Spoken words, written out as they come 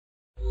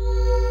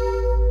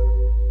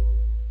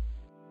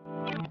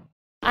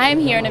I'm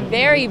here in a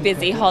very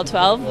busy Hall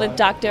 12 with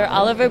Dr.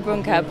 Oliver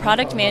Brunke,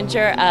 Product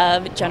Manager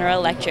of General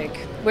Electric.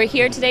 We're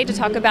here today to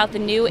talk about the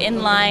new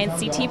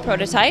InlineCT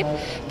prototype.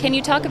 Can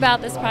you talk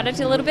about this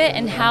product a little bit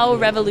and how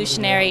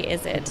revolutionary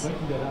is it?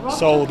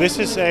 So this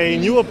is a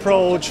new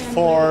approach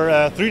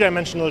for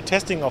three-dimensional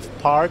testing of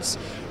parts,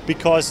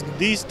 because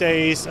these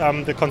days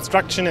the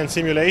construction and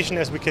simulation,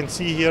 as we can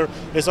see here,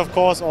 is of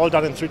course all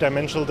done in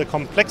three-dimensional. The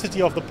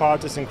complexity of the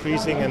part is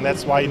increasing, and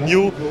that's why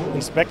new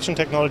inspection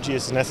technology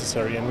is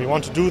necessary, and we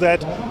want to do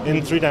that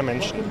in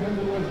three-dimension.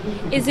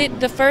 Is it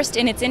the first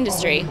in its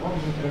industry?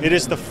 It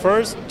is the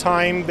first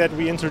time that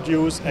we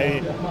introduce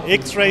a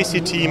X-ray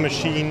CT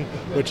machine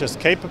which is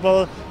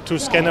capable to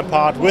scan a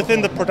part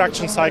within the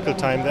production cycle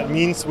time. That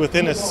means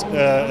within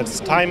a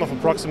time of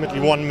approximately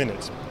 1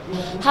 minute.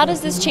 How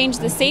does this change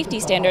the safety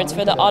standards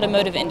for the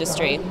automotive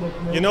industry?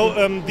 You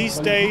know, these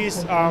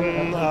days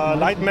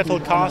light metal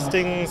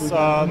castings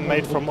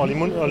made from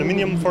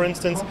aluminium, for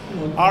instance,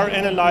 are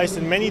analyzed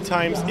in many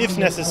times, if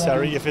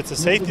necessary, if it's a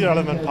safety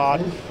relevant part,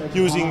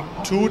 using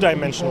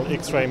two-dimensional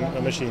X-ray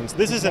machines.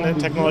 This is a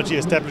technology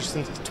established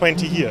since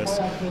 20 years.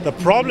 The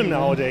problem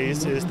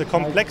nowadays is the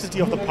complexity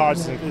of the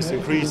parts is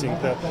increasing.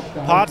 The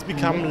parts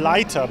become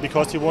lighter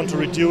because you want to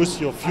reduce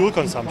your fuel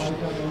consumption,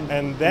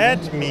 and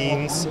that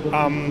means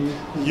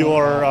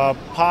your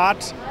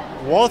part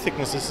wall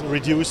thickness is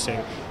reducing,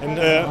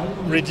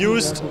 and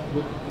reduced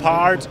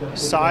part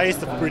size,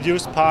 the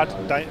reduced part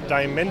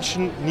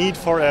dimension need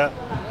for a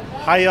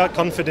higher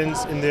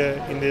confidence in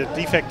the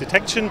defect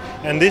detection,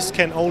 and this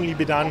can only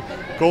be done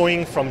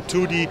going from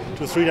 2D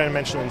to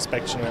three-dimensional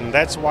inspection, and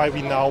that's why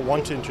we now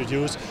want to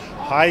introduce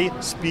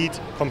high-speed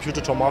computer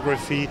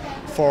tomography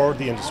for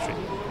the industry.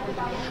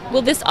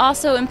 Will this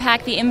also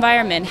impact the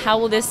environment? How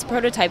will this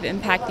prototype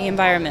impact the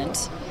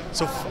environment?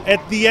 So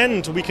at the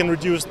end we can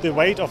reduce the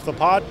weight of the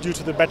part due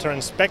to the better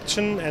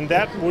inspection, and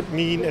that would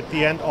mean at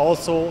the end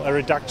also a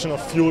reduction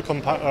of fuel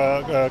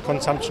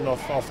consumption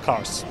of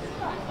cars.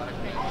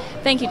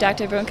 Thank you,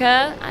 Dr. Brunke.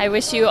 I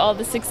wish you all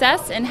the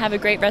success and have a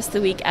great rest of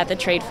the week at the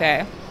trade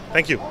fair.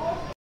 Thank you.